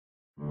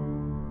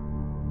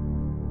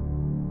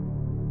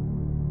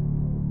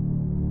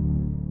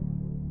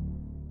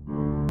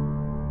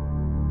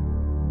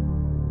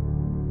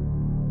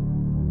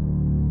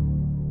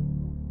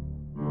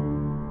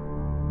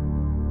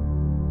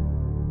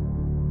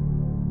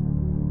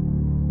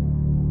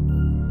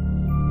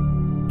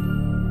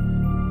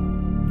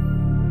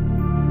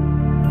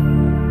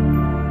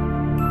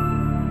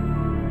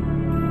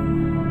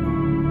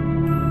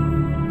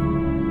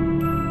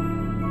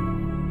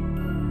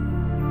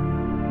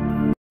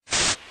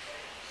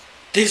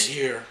This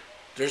year,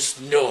 there's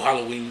no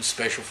Halloween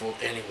special for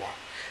anyone.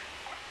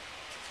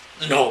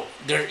 No,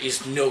 there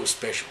is no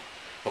special.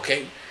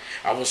 Okay?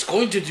 I was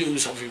going to do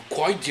something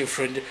quite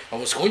different. I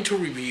was going to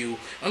review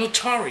an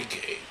Atari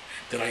game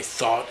that I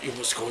thought it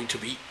was going to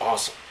be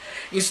awesome.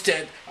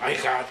 Instead, I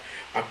got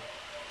a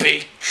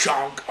big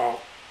chunk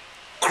of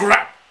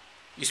crap.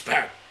 It's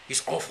bad.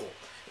 It's awful.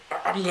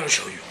 I'm gonna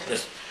show you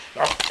this.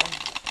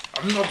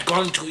 I'm not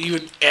going to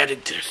even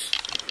edit this.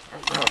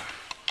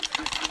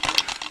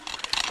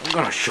 I'm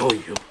gonna show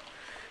you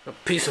a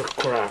piece of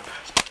crap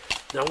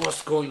that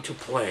was going to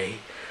play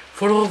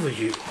for all of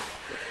you.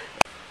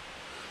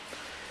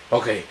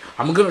 Okay,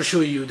 I'm gonna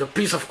show you the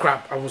piece of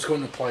crap I was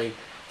going to play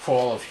for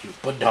all of you.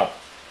 But no,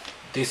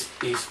 this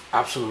is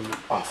absolutely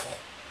awful.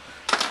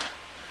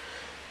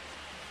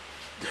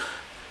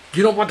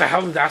 You know what the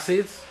hell that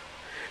is?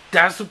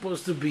 That's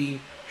supposed to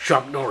be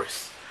Chuck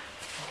Norris.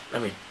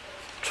 Let me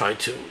try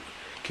to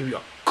give you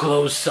a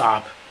close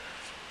up.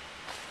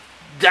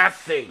 That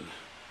thing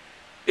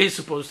is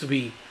supposed to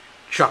be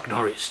Chuck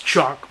Norris.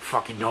 Chuck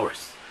fucking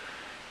Norris.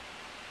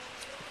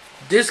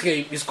 This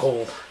game is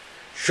called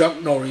Chuck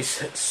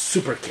Norris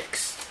Super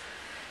Kicks.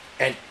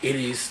 And it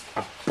is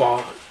a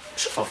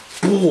bunch of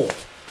bull.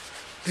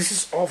 This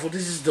is awful.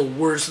 This is the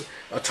worst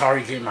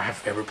Atari game I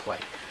have ever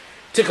played.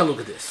 Take a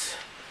look at this.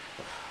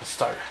 Let's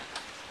start.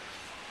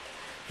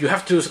 You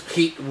have to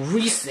hit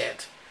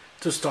reset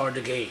to start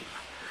the game.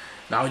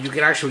 Now you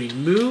can actually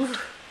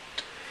move.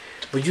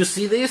 But you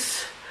see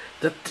this?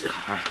 That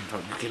no,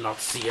 you cannot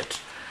see it.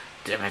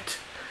 Damn it.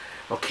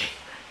 Okay.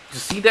 You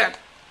see that?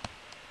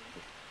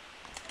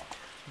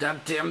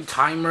 That damn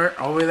timer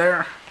over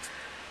there?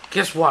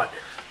 Guess what?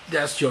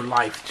 That's your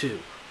life too.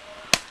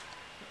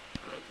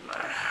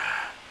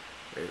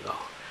 There you go.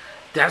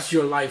 That's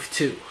your life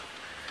too.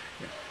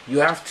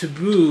 You have to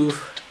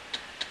move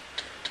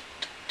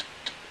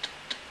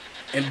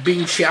and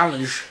being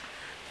challenged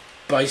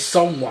by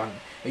someone,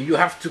 and you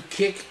have to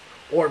kick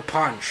or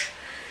punch.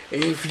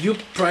 And if you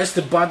press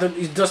the button,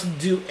 it doesn't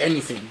do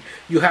anything.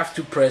 You have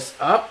to press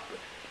up,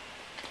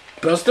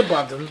 press the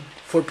button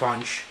for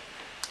punch,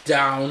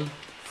 down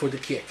for the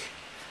kick.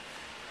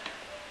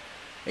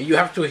 And you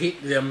have to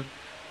hit them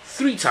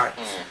 3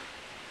 times.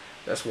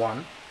 That's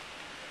 1.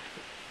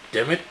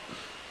 Damn it.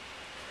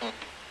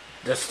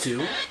 That's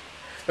 2.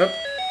 Up.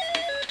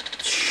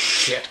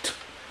 Shit.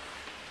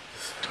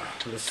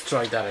 Let's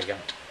try that again.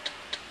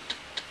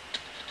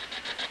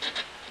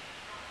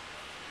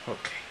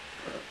 Okay.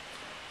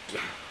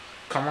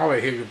 Come over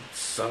here, you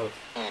son of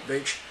a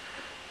bitch.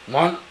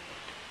 1.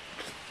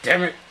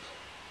 Damn it.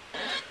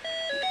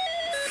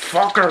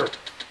 Fucker.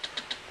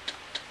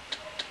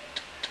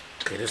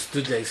 Okay, let's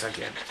do this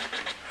again.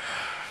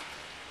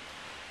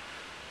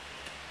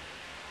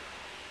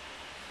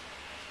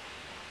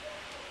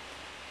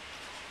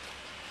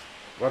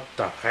 What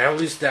the hell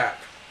is that?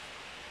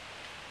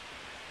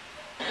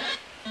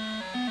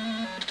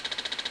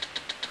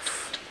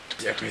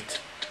 Damn it.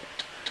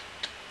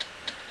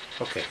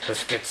 Okay,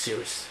 let's get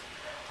serious.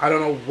 I don't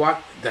know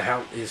what the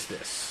hell is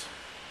this.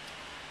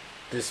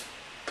 This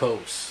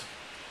pose.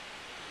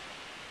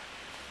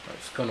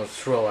 It's gonna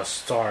throw a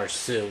star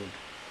soon.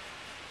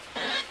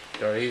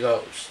 There he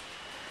goes.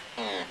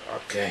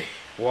 Okay,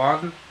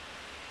 1.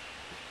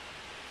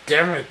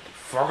 Damn it,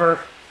 fucker.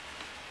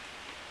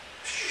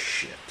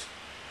 Shit.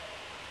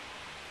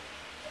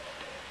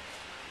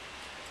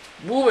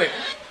 Move it.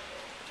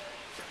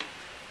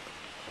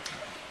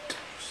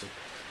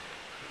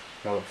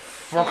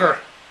 Motherfucker.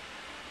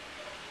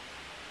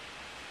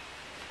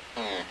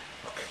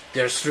 Okay,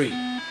 there's 3.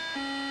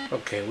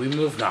 Okay, we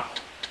move now.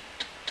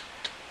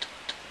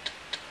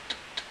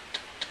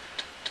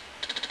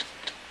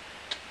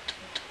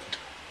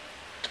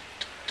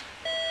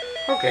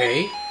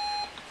 Okay,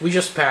 we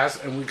just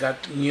passed and we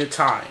got new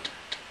time.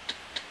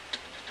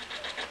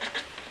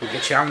 We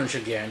get challenged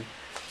again.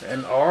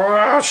 And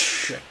oh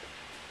shit.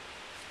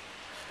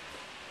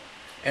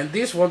 And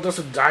this one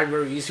doesn't die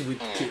very easy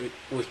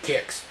with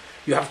kicks.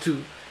 You have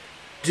to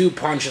do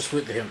punches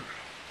with him.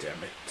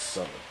 Damn it,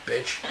 son of a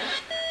bitch.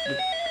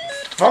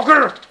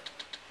 Fucker!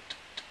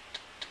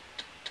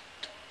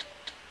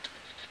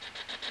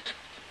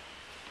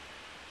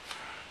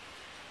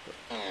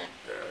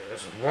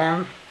 There's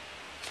 1.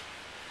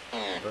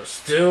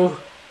 There's 2.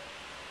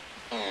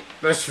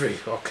 There's 3.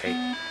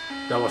 Okay,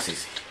 that was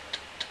easy.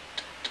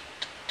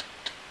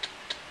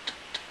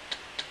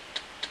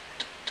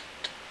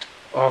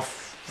 Oh,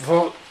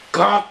 for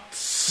God's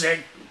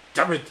sake,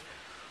 damn it.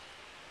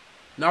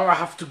 Now I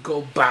have to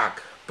go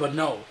back. But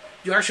no,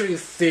 you actually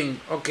think,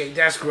 okay,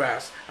 that's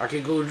grass. I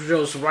can go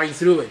just right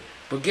through it.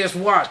 But guess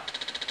what?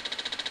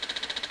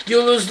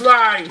 You lose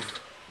life.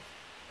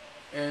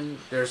 And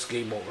there's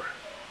game over.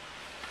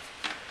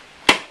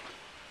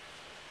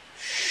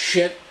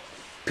 Shit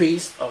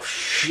piece of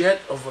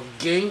shit of a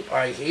game.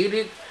 I hate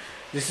it.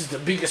 This is the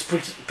biggest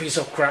piece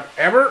of crap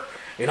ever.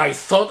 And I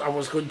thought I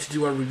was going to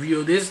do a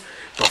review of this.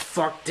 But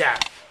fuck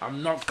that.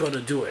 I'm not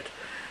gonna do it.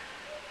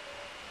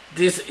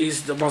 This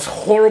is the most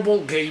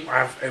horrible game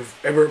I've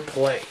ever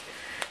played.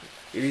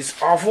 It is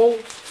awful.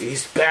 It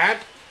is bad.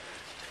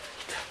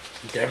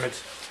 Damn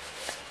it.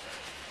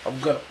 I'm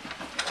gonna...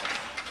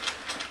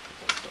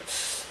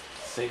 Let's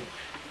think.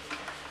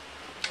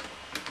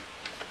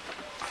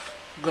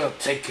 I'm gonna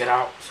take it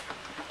out so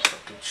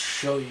I can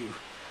show you.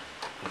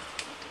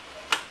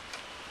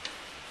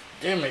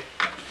 Damn it.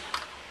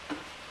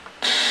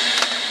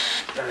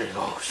 There it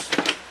goes.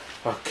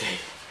 Okay.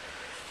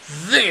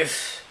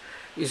 This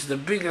is the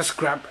biggest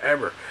crap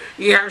ever.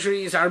 It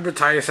actually is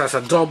advertised as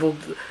a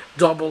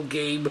double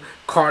game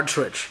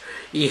cartridge.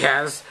 It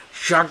has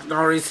Chuck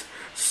Norris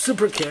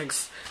Super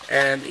Kicks,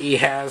 and it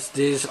has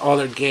this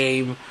other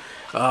game,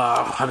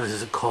 how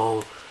does it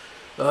called?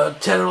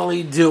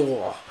 Totally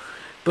Duel.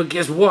 But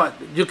guess what?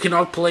 You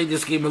cannot play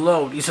this game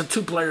alone. It's a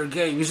 2-player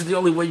game. This is the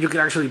only way you can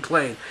actually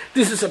play it.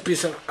 This is a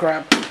piece of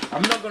crap.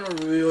 I'm not gonna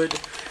review it.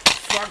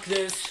 Fuck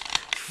this.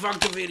 Fuck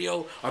the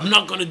video. I'm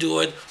not gonna do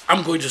it.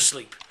 I'm going to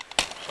sleep.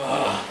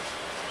 I'm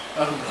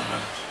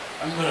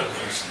gonna go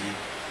to sleep.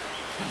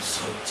 I'm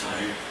so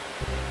tired.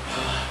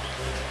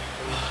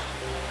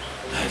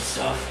 Nice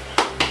stuff.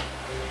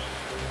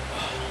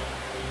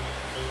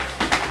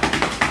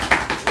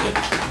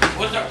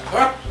 What the?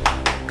 Huh?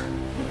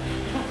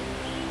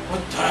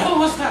 What the hell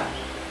was that?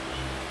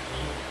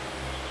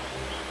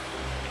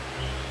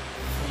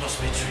 I must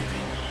be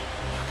tripping.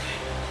 Okay.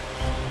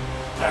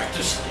 Back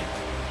to sleep.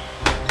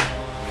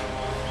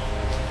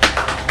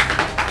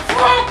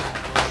 Fuck!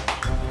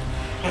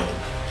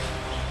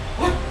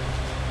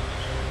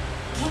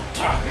 What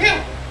the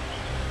hell?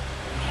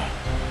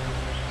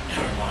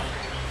 Never mind.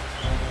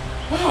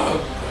 Oh,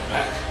 go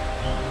back.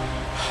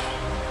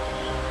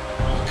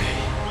 Okay.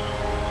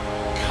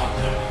 Calm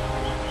down.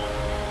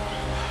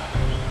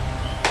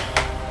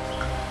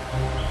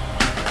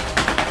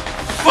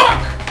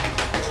 Fuck!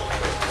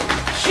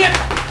 Shit!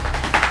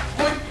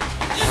 What?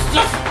 This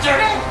stuff's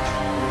dirty!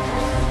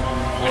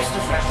 Where's the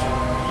flashlight?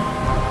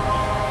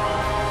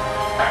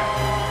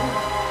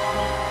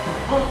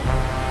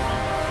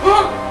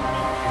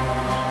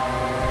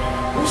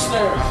 Who's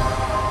there?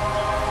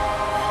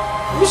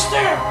 Who's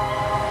there?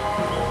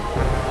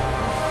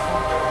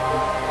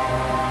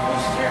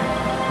 Who's there?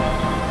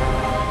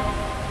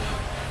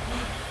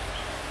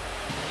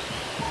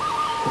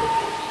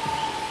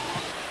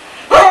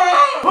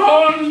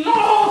 Oh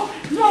no!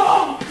 No!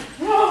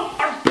 No!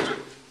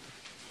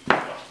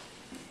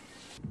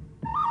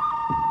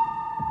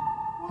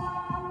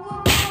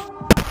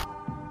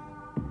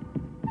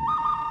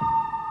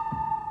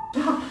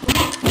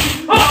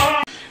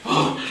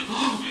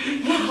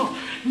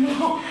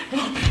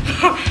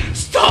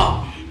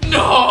 Stop!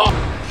 No!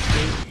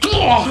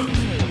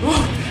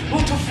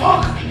 What the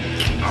fuck?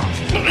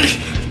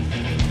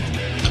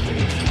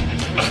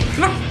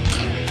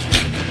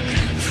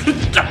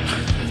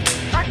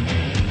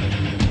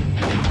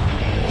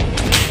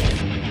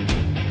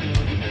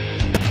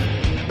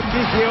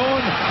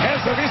 Visión, el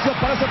servicio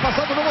parece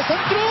pasando, nuevo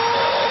centro.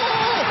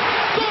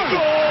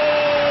 ¡Gol!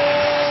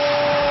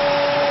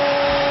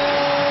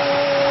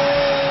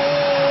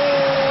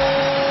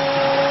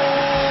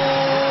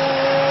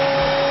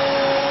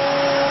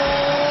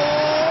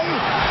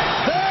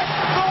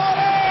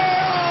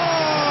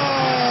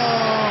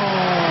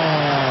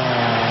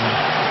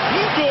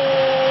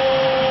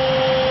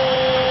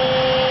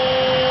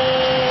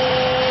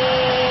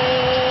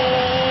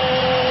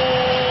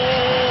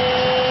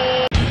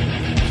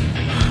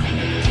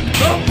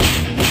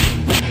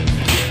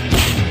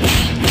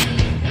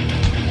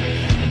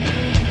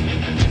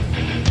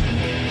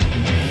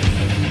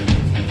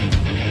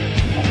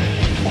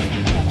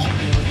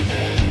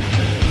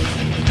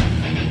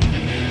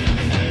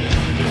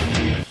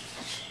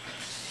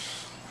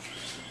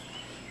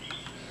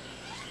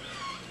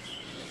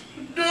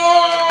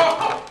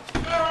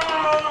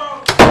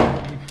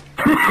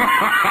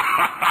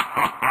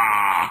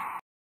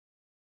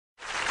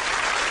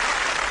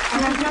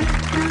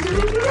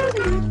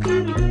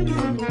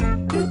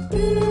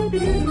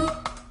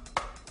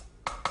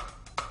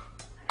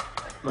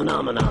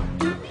 Phenomena.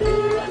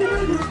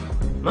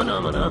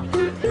 Phenomena.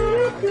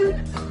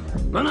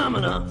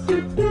 Phenomena.